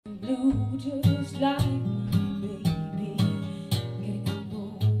you just like my baby, getting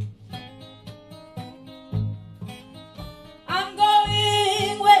old. I'm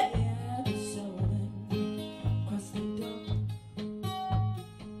going where the sun across the door.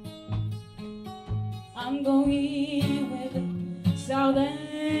 I'm going where the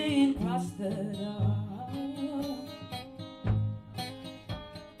southern cross the door.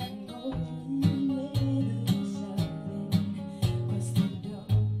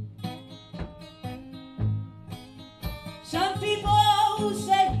 Some people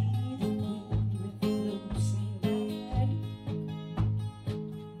say the Green River Blues ain't bad.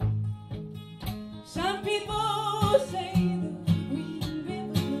 Some people say the Green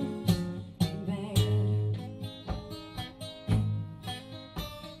River Blues ain't bad.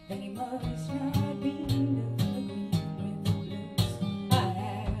 Then it must not be the Green River Blues I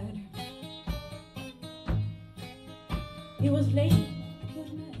had. It was late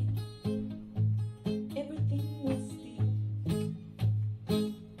that night. Everything was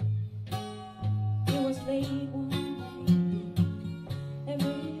late one night,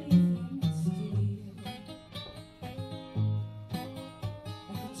 everything was still.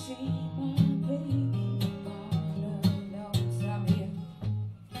 I could see my baby all alongside me.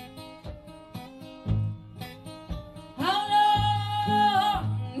 How long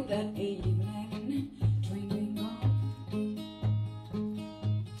that evening train been gone?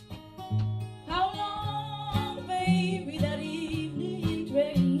 How long, baby, that evening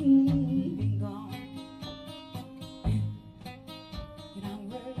train been gone?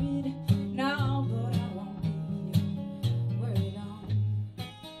 Now, but I won't be worried on.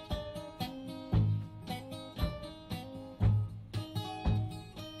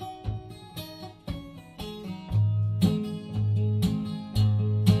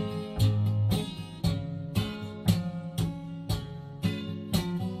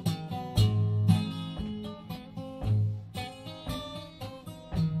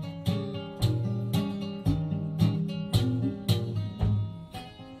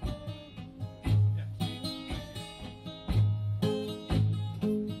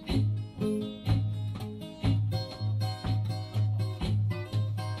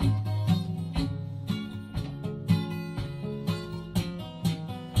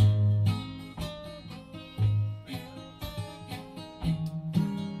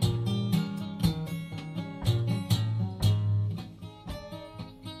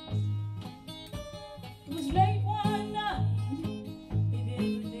 It was late one night, baby,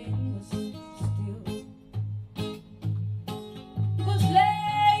 everything was still. It was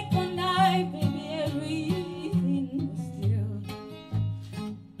late one night, baby, everything was still.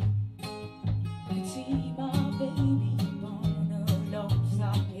 I could see my baby on a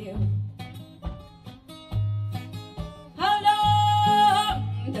lonesome hill. How long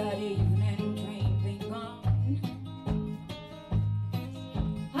that evening train been gone?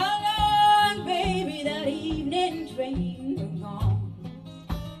 How long, baby, that evening train been gone?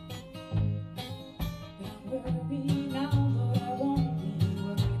 But I'm worried now, but I won't be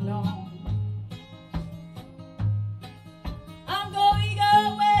worried long. I'm going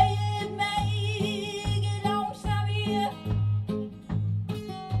away, it may get lonesome here.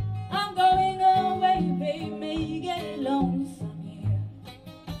 I'm going away, baby, may get lonesome here.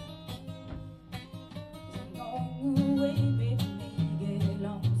 I'm going away, baby, may get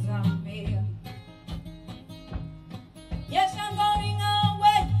lonesome here. Yes, I'm going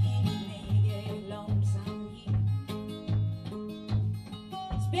away, may get lonesome here.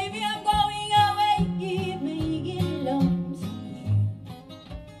 Yes, baby, I'm going away, may get lonesome here.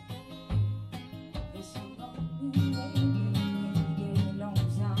 Yes, I'm going away, may get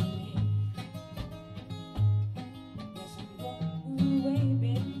lonesome here. Yes, I'm going away,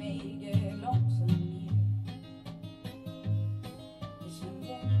 baby, may get lonesome here. Yes, I'm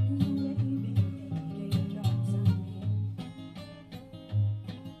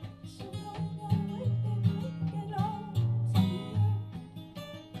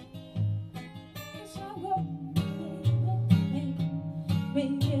going away, baby,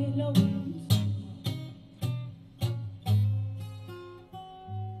 may get lonesome here.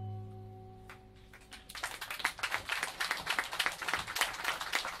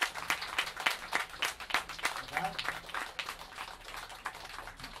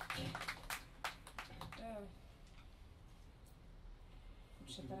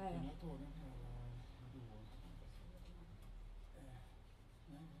 Fortsätta här.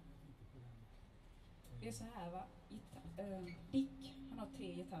 Det är så här, va? Dick, han har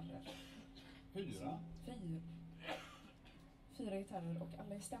 3 gitarrer. 4? 4 gitarrer och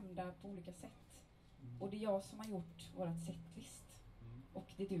alla är stämda på olika sätt. Och det är jag som har gjort vårat setlist. Och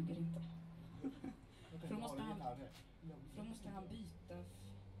det duger inte. För då måste han byta.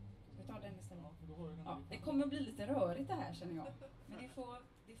 Vi tar den istället. Ja, det kommer bli lite rörigt det här känner jag. Men det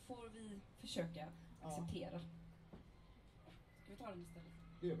får vi försöka acceptera. Ska vi ta den istället?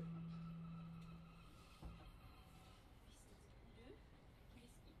 Det gör vi.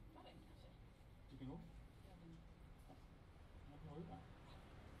 Tycker nog.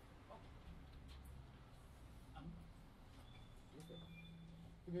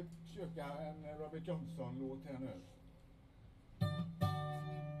 Ska vi försöka en Robert Johnson-låt här nu?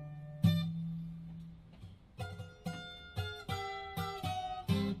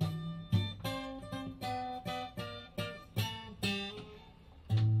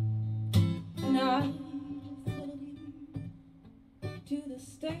 To the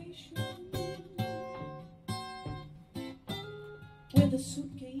station with a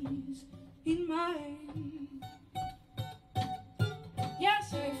suitcase in my hand.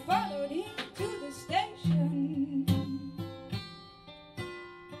 Yes, I followed him to the station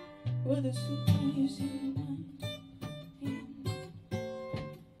with a suitcase in my hand.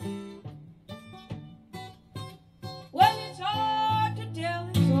 Well, it's hard to tell,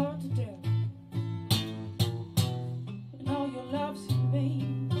 it's hard to tell. And all your love's in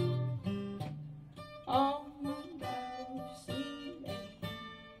vain. All my love's in vain.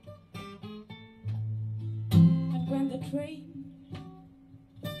 And when the train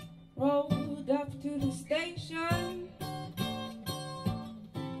rolled up to the station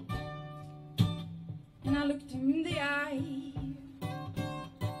and I looked him in the eye.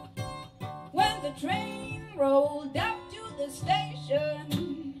 When the train rolled up to the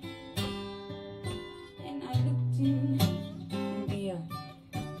station and I looked him in the eye.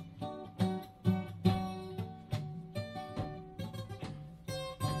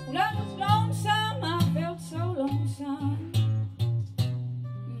 Well, I was lonesome, I felt so lonesome.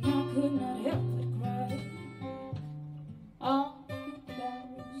 I could not help but cry. All that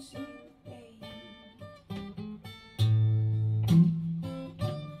was in vain.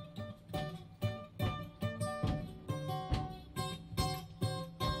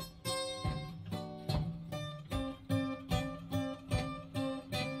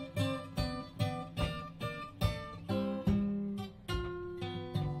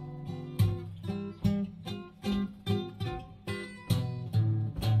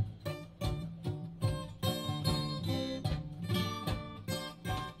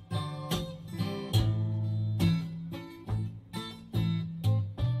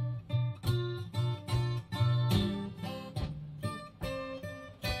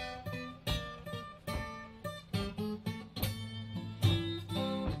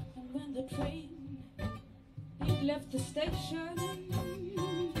 Left the station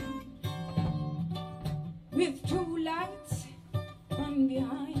with two lights on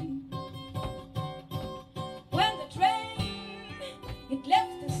behind. When the train it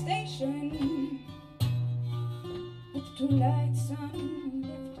left the station with two lights on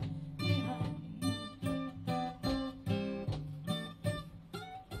left behind.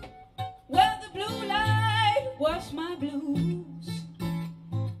 Well, the blue light was my blues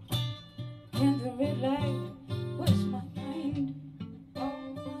and the red light was my mind.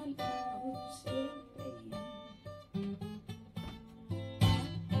 All my love's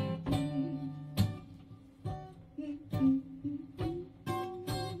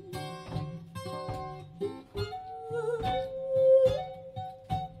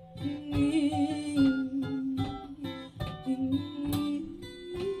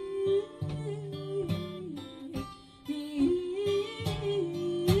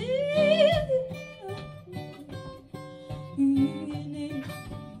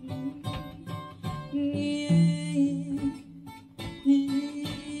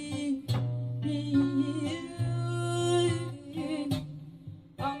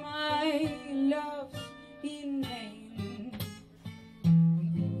in vain.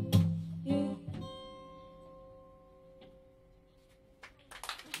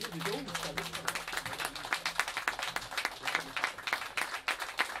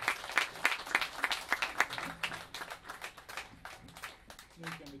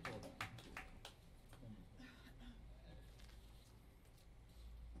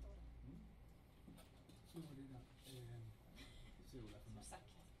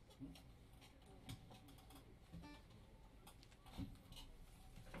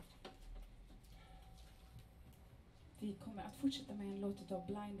 Vi kommer att fortsätta med en låt av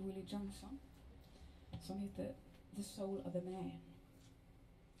Blind Willie Johnson som heter The Soul of the Man.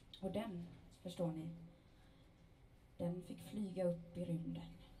 Och den, förstår ni, den fick flyga upp i rymden.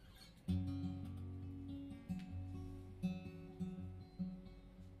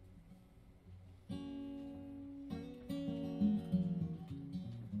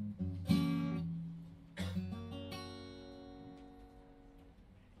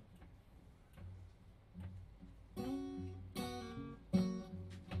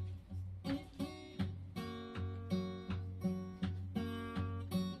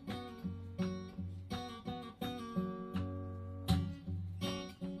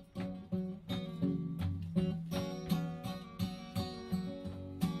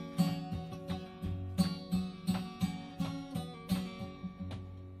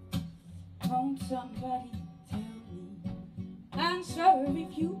 somebody tell me? Answer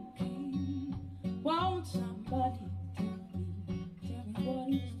if you can. Won't somebody tell me? Tell me what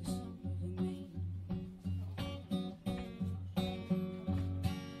is the soul of a man?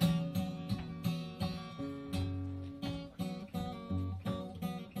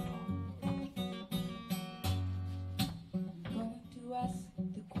 I'm going to ask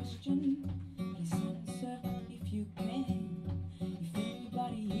the question. Please answer if you can. If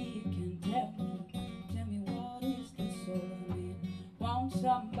anybody here can tell me what is the soul of a man? Won't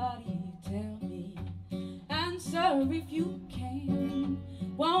somebody tell me? Answer if you can.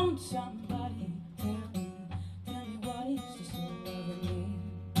 Won't somebody tell me what is the soul of a man?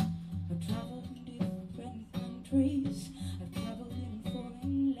 I've traveled in different countries, I've traveled in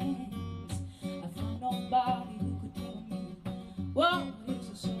foreign lands. I found nobody who could tell me what is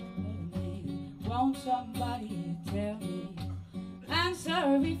the soul of a man. Won't somebody tell me? Answer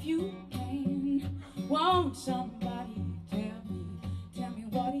if you can. Won't somebody tell me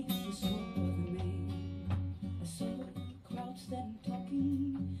what is the soul of a man? I saw the crowds then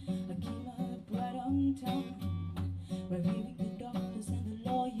talking. I came up right on time. We're hearing the doctors and the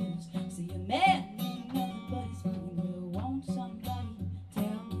lawyers say a man ain't nobody's man. Well, won't somebody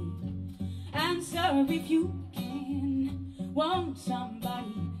tell me? Answer if you can. Won't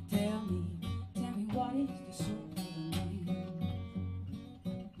somebody tell me what is the soul of a man?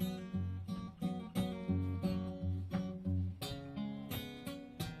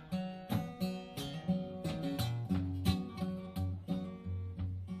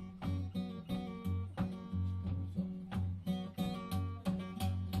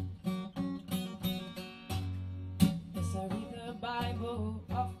 Yes, I read the Bible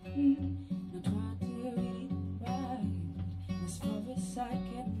often, I try to read it right. As far as I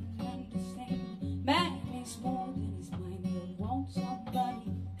can understand, man is more than his mind. Well, won't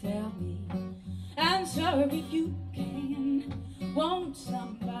somebody tell me? Answer if you can. Won't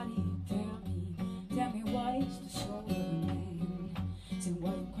somebody tell me what is the soul of a man? Say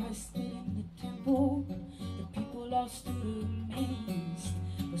what Christ did in the temple, the people all stood amazed.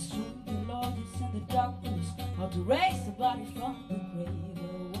 Was showing the lawyers and the doctors how to raise the body from the grave.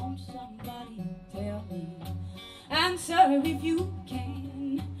 Well, won't somebody tell me? Answer if you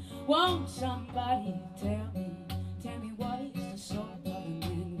can. Won't somebody tell me what is the soul of a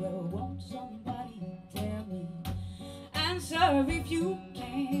man? Well, won't somebody tell me? Answer if you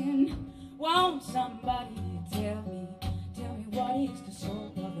can. Won't somebody tell me what is the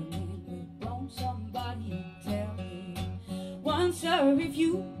soul of a man? Well, won't somebody tell me? Answer if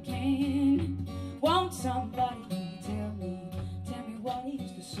you can. Won't somebody tell me what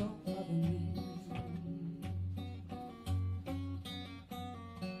is the soul of a man?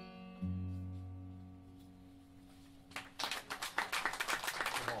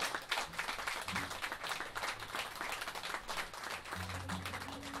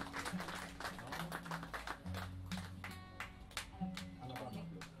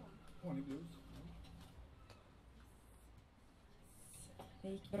 Det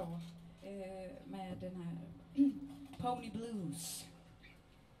gick bra med den här Pony Blues.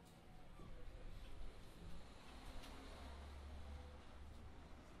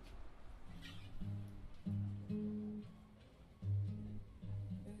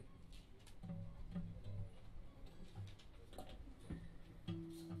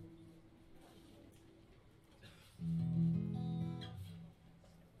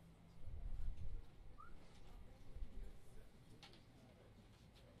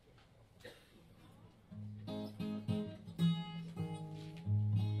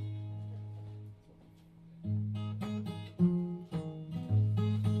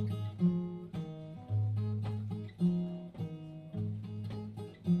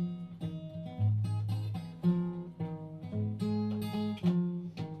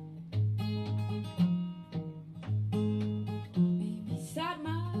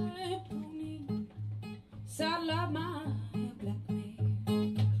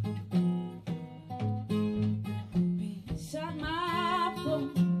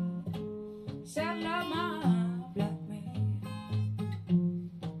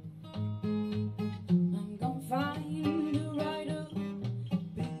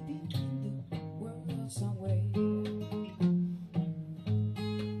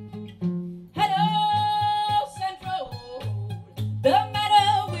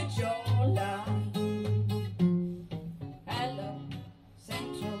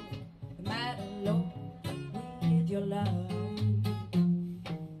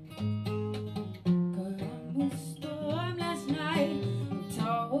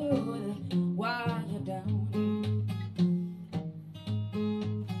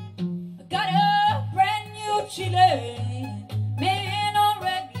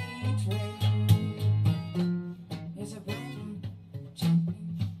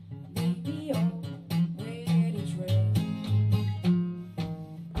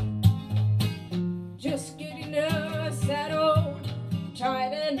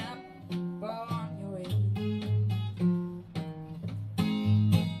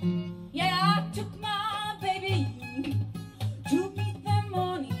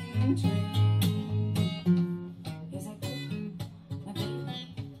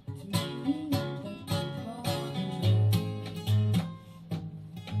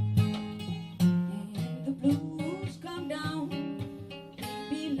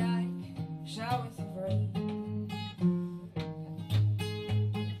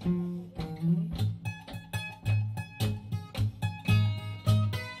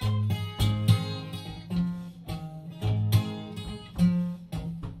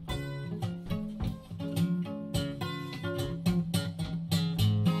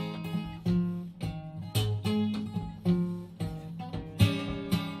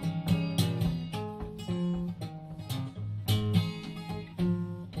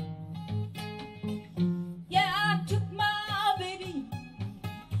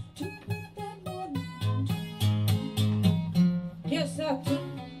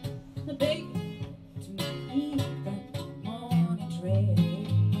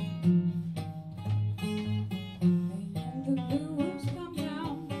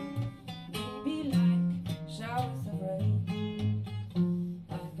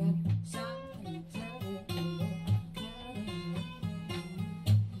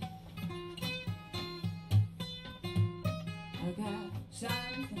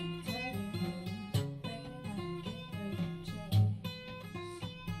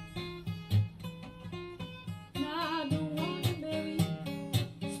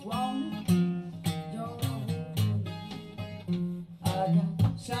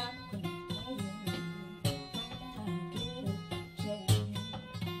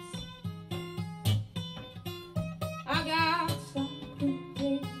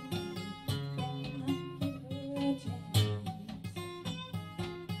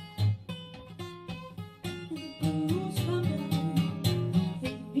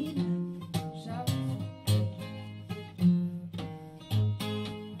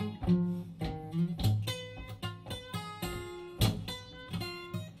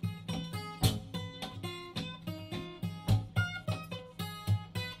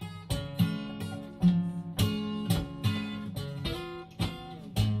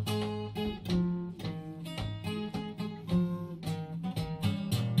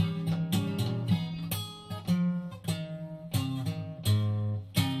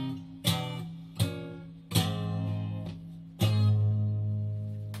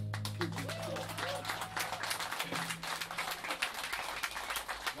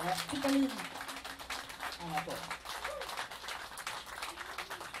 Till Ahlin. Hanna Tolf.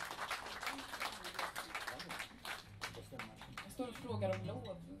 Jag står och frågar om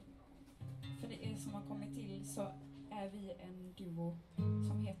lov. För det är som har kommit till så är vi en duo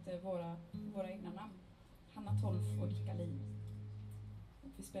som heter våra egna namn. Hanna Tolf och Ahlin. Och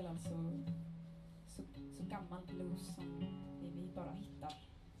vi spelar alltså så gammal blues som vi bara hittar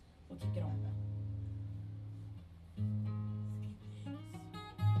och tycker om.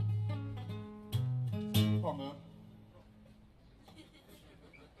 Kommer.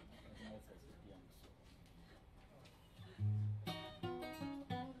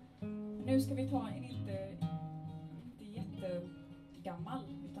 Nu ska vi ta en inte jättegammal,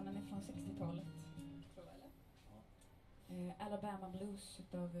 utan den är från 60-talet. Alabama Blues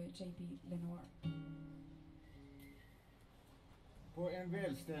utav J.B. Lenoir. På en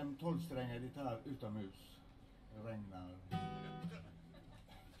välstämd 12-strängad gitarr utomhus regnar.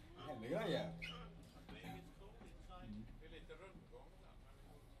 Händer grejer. Det är lite rundgång.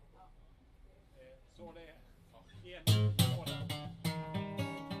 Så det är en sådan.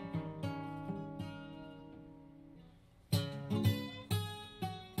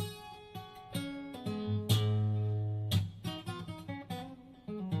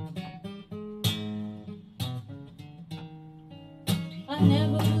 I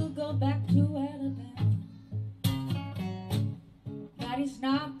never will go back to Alabama. That is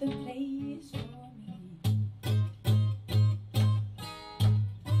not the place for me.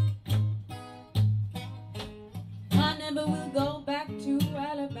 I never will go back to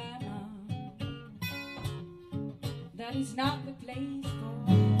Alabama. That is not the place for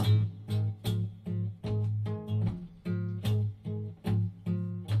me.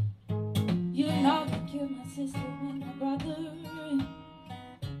 You know they killed my sister and my brother.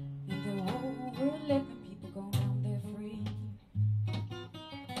 We're letting people go down there free.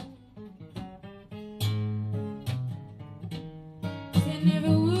 They never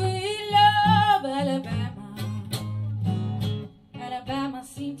will love Alabama. Alabama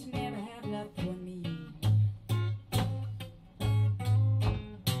seemed to never have love for me.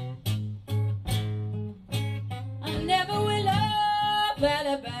 I never will love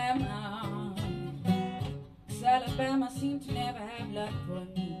Alabama. 'Cause Alabama seemed to never have love for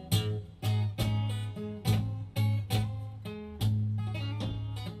me.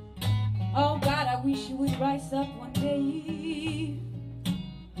 Oh God, I wish you would rise up one day.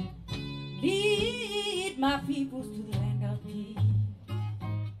 Lead my peoples to the land of peace.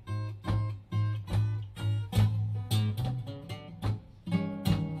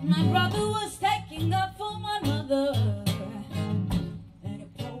 My brother was taking up for my mother, and a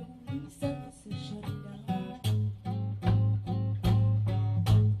police officer shut him down.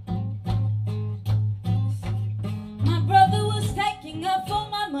 My brother was taking up for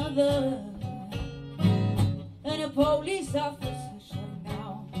my mother, and a police officer shut him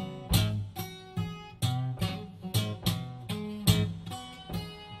down.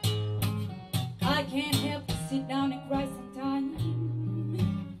 I can't help but sit down and cry sometimes.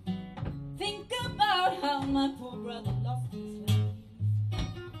 Think about how my poor brother lost his life.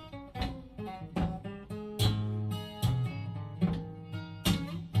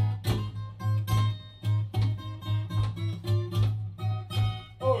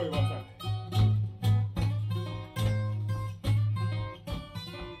 Oj, vad tack.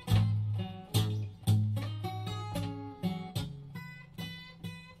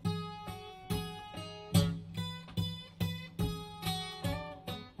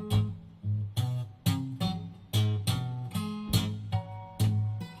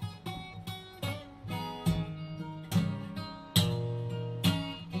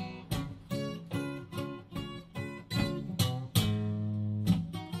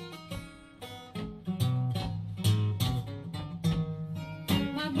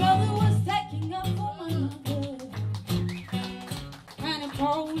 My brother was taking up for my mother, and a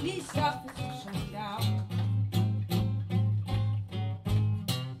police officer shut him down.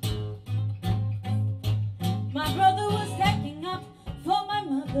 My brother was taking up for my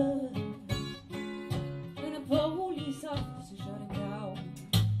mother, and a police officer shut him down.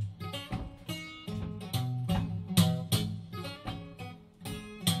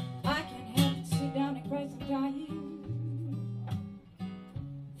 I can't help but sit down and cry sometimes.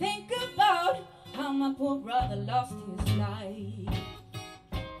 Think about how my poor brother lost his life.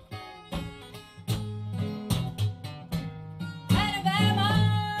 Alabama,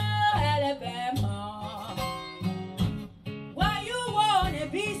 Alabama, why you wanna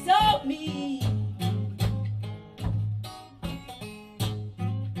be so mean?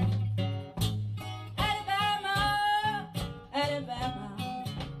 Alabama, Alabama,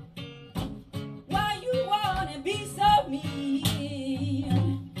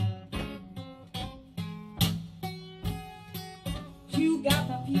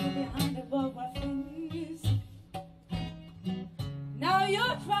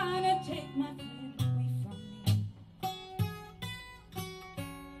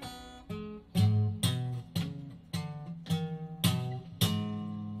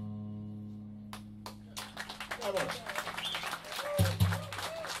 Där var det.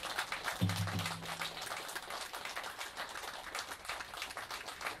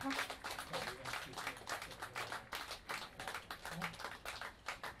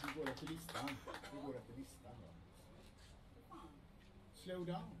 Vi går efter listan. Ja. Slow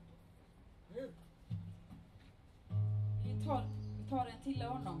down. Nu. Vi tar en till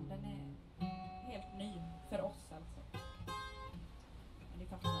honom. Den är helt ny för oss alltså. Men det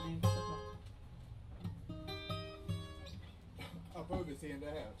fattar ni såklart. Ja, på överseende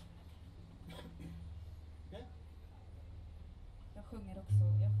här. Okay. Jag sjunger också.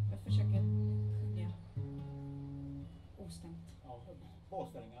 Jag försöker sjunga ostämt. Ja,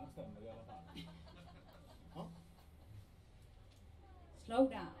 bassträngarna stämmer i alla fall. Ja. Slow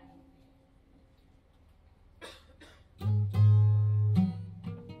down.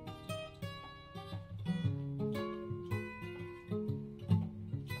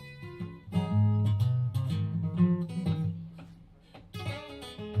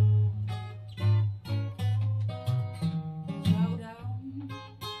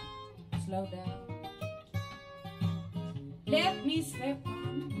 Slow down. Let me step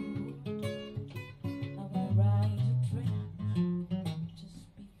on board. I wanna ride your train just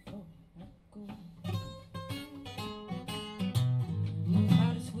before I go.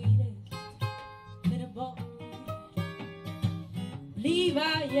 How the sweetest little boy believe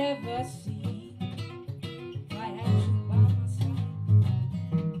I ever see. If I had you by my side,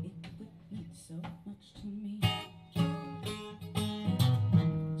 it would mean so much to me.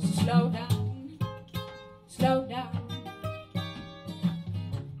 Slow down, slow down.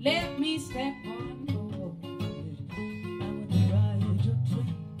 Let me step on board. I wanna ride your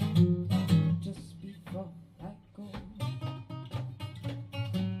train just before I go.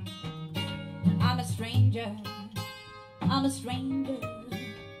 I'm a stranger, I'm a stranger.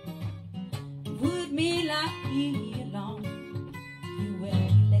 Would me like me along. You will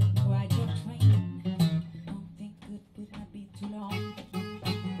let me ride your train. Don't think it would not be too long.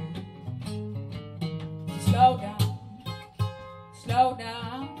 Slow down, slow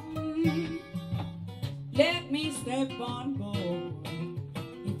down. Let me step on board.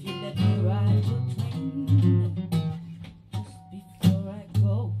 If you let me ride your train just before I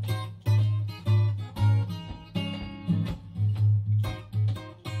go.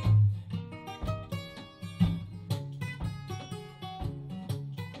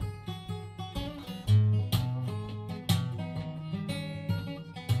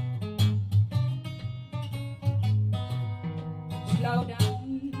 Slow down,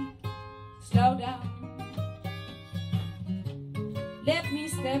 slow down. Let me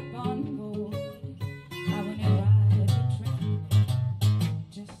step on board. I wanna ride the train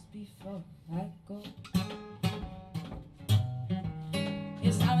just before I go.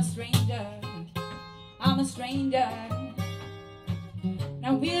 Yes, I'm a stranger, I'm a stranger.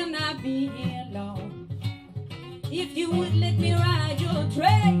 Now we'll not be here long. If you would let me ride your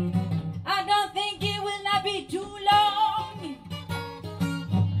train, I don't think it will not be too long.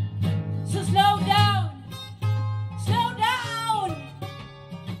 So slow down, slow down.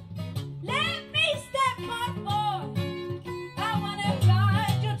 Let me step on board. I wanna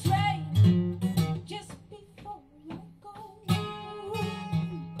ride your train just before I go.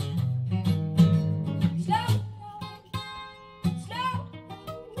 Slow down, slow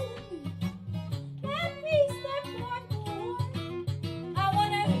down. Let me step on board. I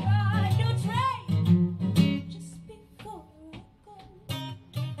wanna ride your train just before I go.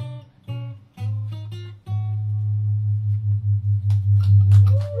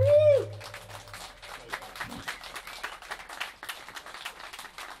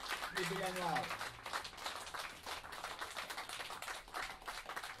 Lite grann här.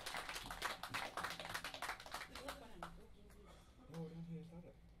 Ja, den heter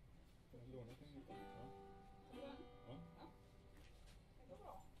det. Den lånat den lite.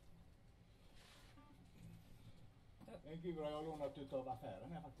 Ja. En gura jag har lånat utav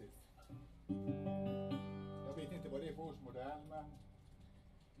affären här faktiskt. Jag vet inte vad det är för årsmodell, men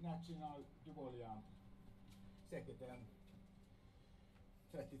National Dubolian. Säkert en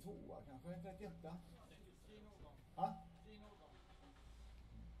 32 kanske, en 38. Ja?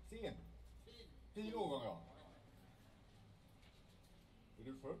 Sen. Fin årgång, ja. Är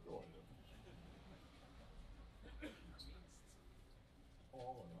du född då eller?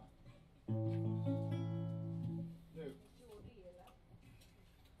 Ja, var det va? Nu.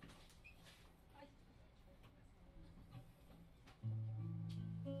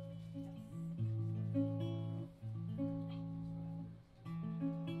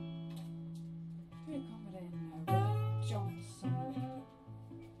 Nu kommer det en Johnson.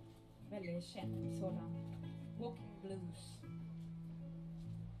 Väldigt känd sådan Walking blues.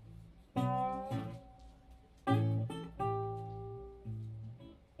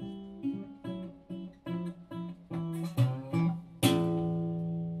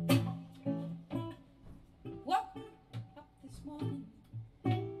 Woke up this morning,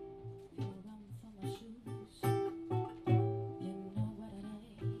 feel around for my shoes. You know what it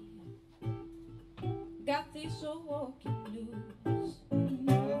is. Got this old walking blues.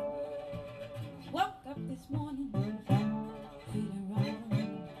 Woke up this morning, feeling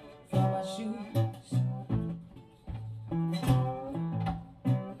wrong for my shoes.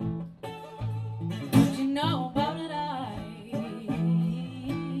 But you know about it,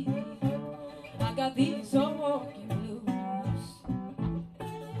 I got these old walking blues.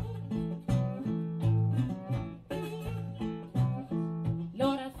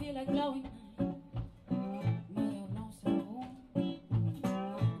 Lord, I feel like blowing my old lonesome home.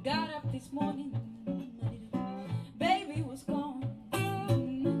 Got up this morning, baby was gone.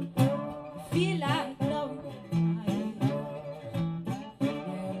 Feel like blowing my old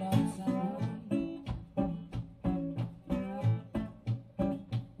lonesome home.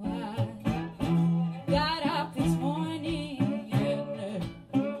 Well, I got up this morning and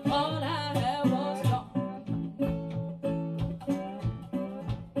all I had was gone.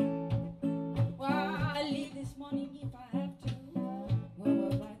 Well, I leave this morning if I have to. Well,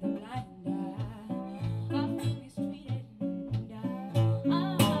 by the blind eye, I feel mistreated. I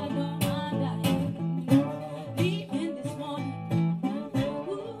don't mind dying. Leaving this morning,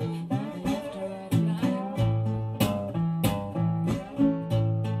 ooh, after I blind.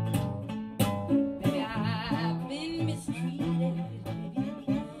 Baby, I've been mistreated.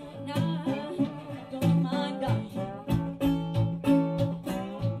 Now I don't mind dying.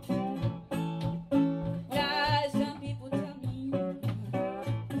 Well, some people tell me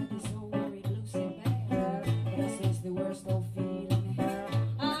that this old worried blues and bad. This is the worst old feeling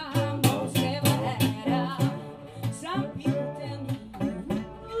I most ever had. Some people tell me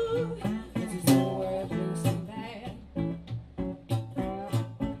ooh, this is old worried blues and bad.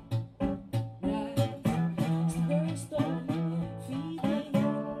 It's the worst old feeling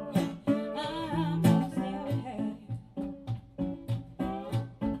I most ever had.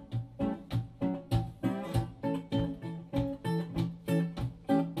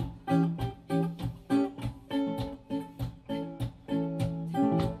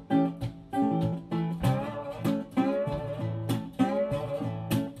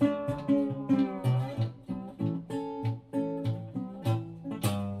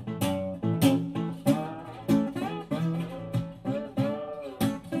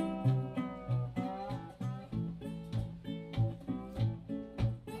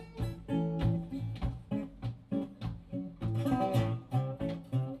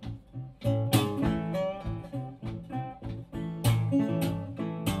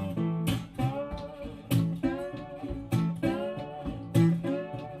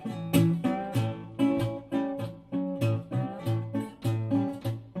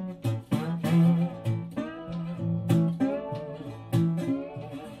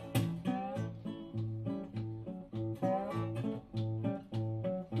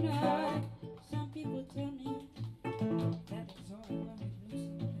 Some people tell me that it's all worried blues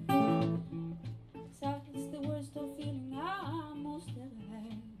and bad. It's the worst old feeling I most ever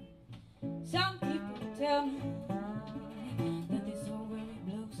had. Some people tell me that this old worried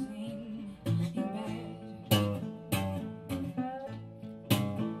blues ain't bad.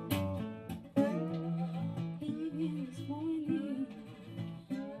 Leaving this morning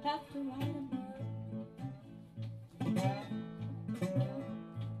after riding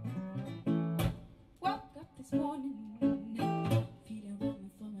woke up this morning, feeling room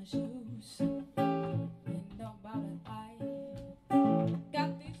for my shoes. And about it, I got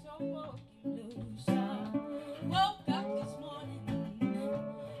this old walking blues. Woke up this morning,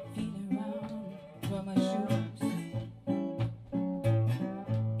 feeling round for my shoes.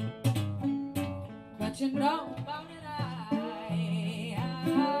 But you know about it,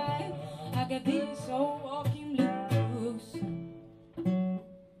 I got these old walking blues.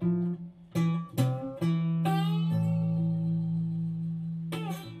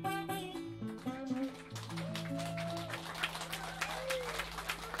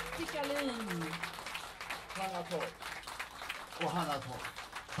 Ahlin. Hanna Tolf. Och Hanna Tolf.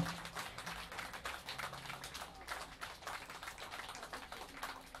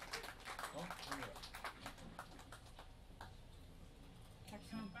 Tack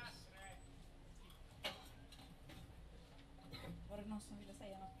så mycket. Var det någon som ville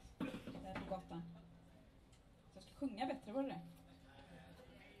säga något där på gatan? Så jag ska sjunga bättre, var det det?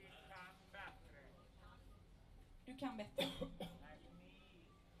 kan bättre.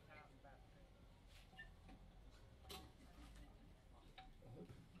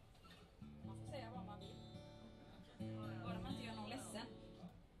 Man får säga vad man vill. Bara man inte gör någon ledsen.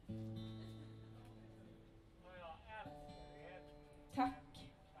 Tack.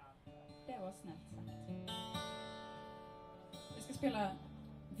 Det var snällt sagt. Vi ska spela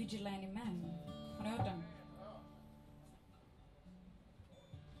Vigilante Man. Har ni hört den?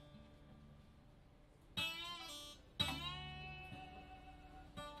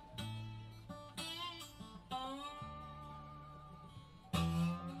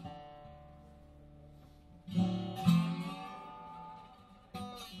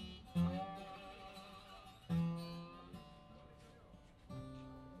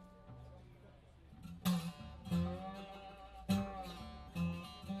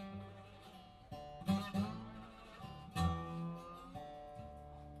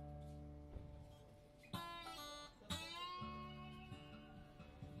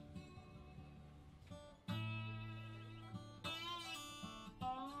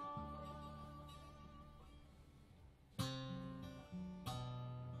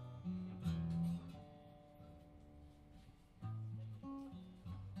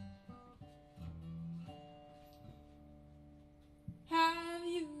 Have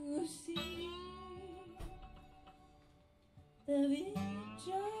you seen the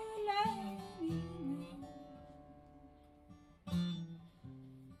vigilante man?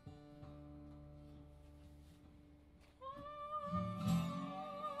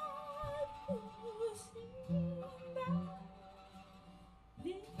 Have you seen that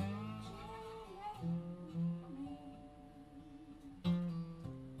vigilante man?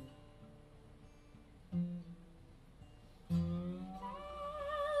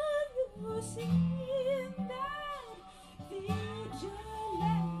 Seen that vigilante.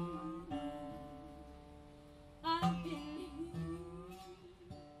 I've been hearing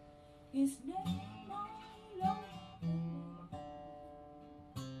his name all over.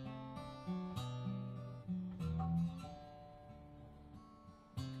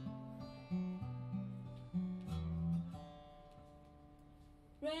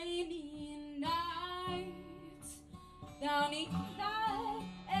 Rainy nights down in that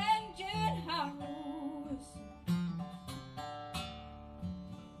engine house,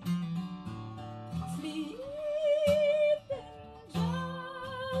 sleeping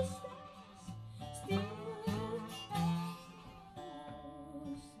just as still as house.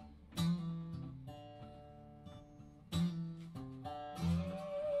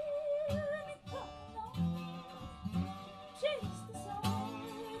 When it come along, chase the sun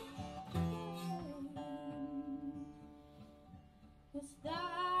again. Was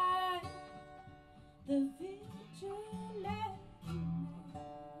that the vigilante man?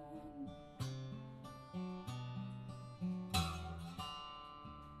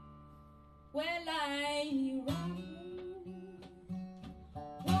 Well, I run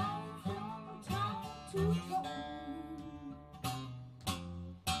from town to town.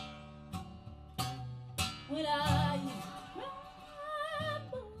 When I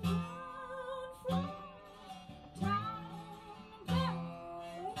ramble around from town back,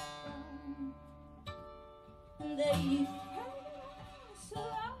 and they pass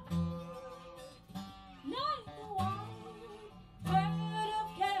around like the wild herd of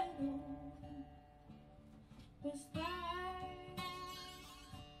cattle. Was that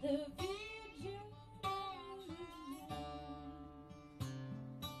the vigilante man?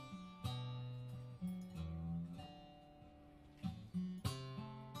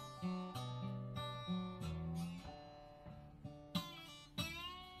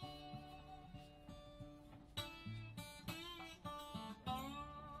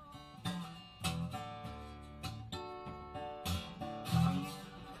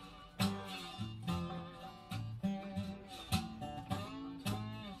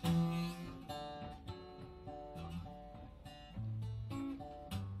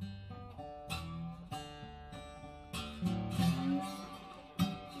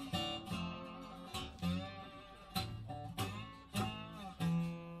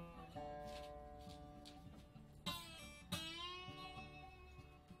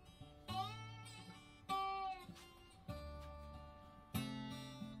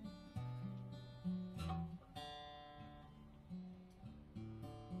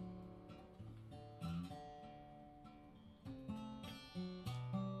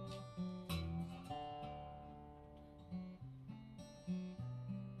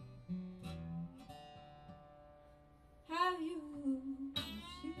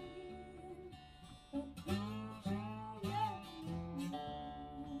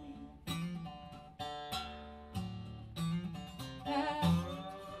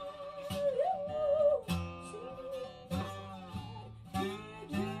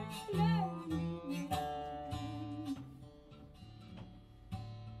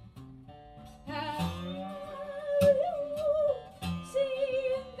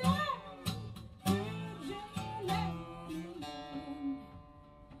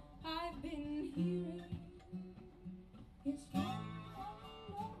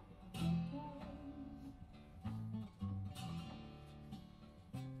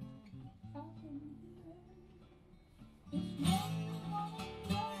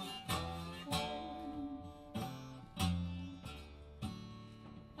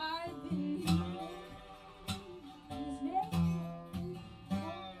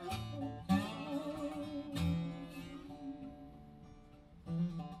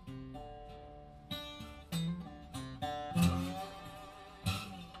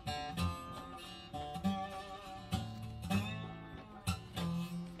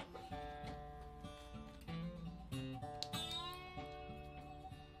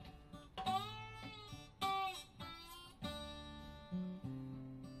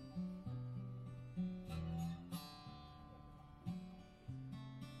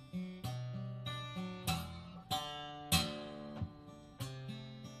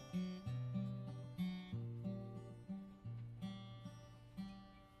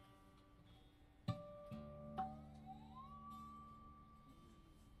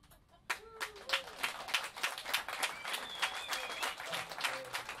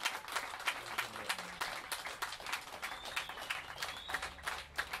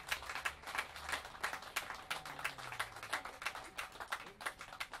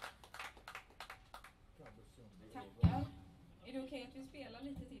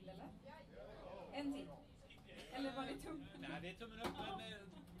 En till. Eller var det tummen? Nej, det är tummen upp, men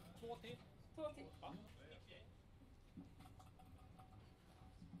 2 till. 2 till. Ja,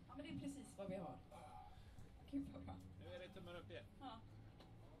 men det är precis vad vi har. Gud vad bra. Nu är det tummen upp igen. Ja.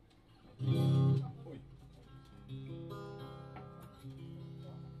 Oj.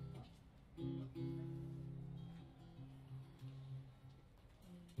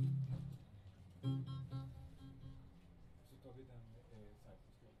 Så tar vi den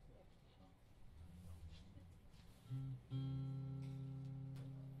sajtiska också.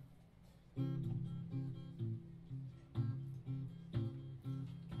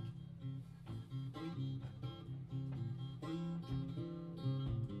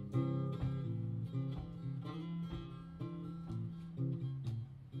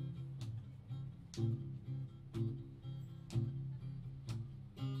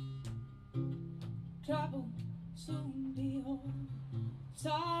 Trouble soon be over,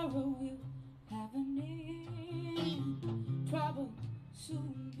 sorrow will have an end. Trouble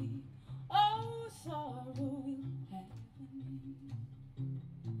soon be, oh, sorrow will have an end.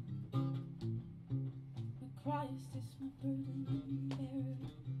 But Christ is my burden bearer,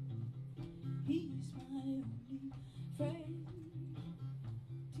 He's my only friend,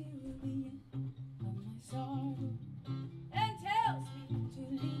 till the end of my sorrow, and tells me to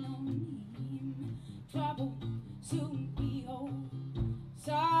lean on Him. Trouble soon be over,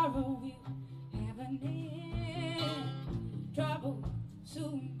 sorrow will have an end. Trouble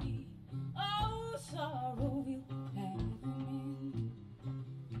soon be, oh, sorrow will have an end.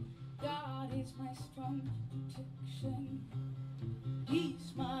 God is my strong protection,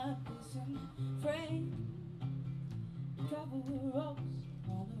 He's my bosom friend. Trouble arose